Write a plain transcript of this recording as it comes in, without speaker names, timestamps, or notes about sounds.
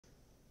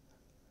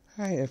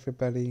Hi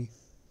everybody,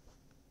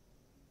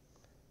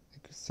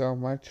 thank you so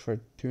much for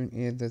tuning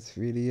in this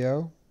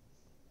video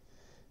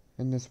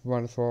in this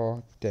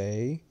wonderful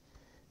day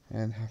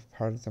and have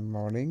part of the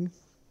morning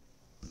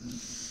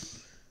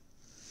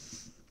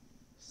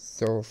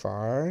so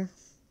far.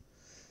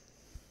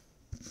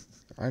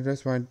 I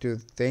just want to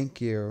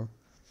thank you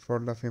for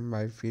loving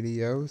my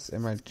videos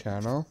and my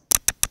channel.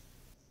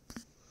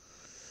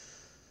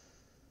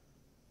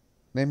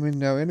 Let me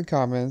know in the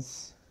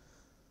comments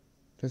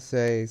to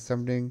say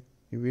something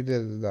you really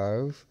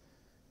love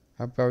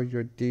about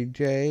your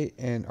DJ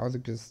and all the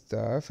good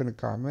stuff in the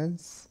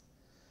comments.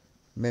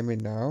 Let me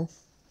know.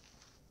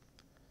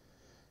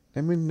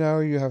 Let me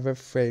know you have a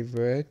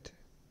favorite,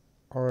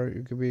 or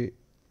you could be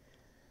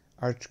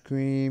ice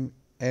cream,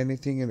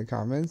 anything in the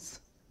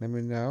comments. Let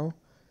me know.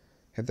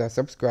 Hit that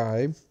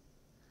subscribe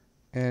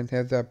and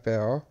hit that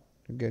bell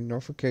to get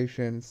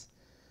notifications.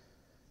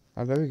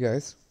 I love you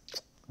guys.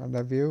 I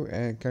love you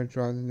and catch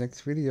you on the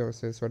next video.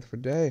 So it's wonderful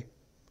day.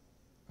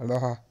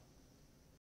 Aloha.